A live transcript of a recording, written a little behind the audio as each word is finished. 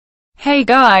Hey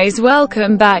guys,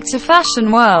 welcome back to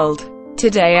Fashion World.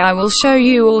 Today I will show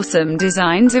you awesome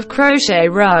designs of crochet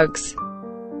rugs.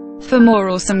 For more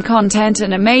awesome content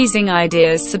and amazing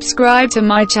ideas, subscribe to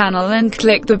my channel and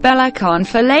click the bell icon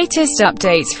for latest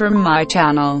updates from my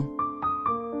channel.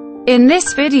 In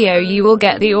this video you will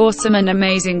get the awesome and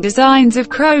amazing designs of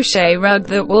crochet rug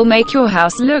that will make your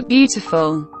house look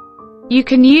beautiful. You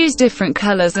can use different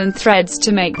colors and threads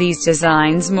to make these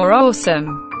designs more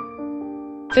awesome.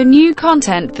 For new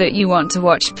content that you want to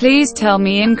watch, please tell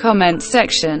me in comment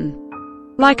section.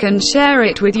 Like and share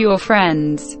it with your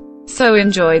friends. So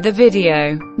enjoy the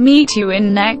video. Meet you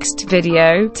in next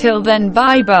video. Till then,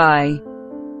 bye bye.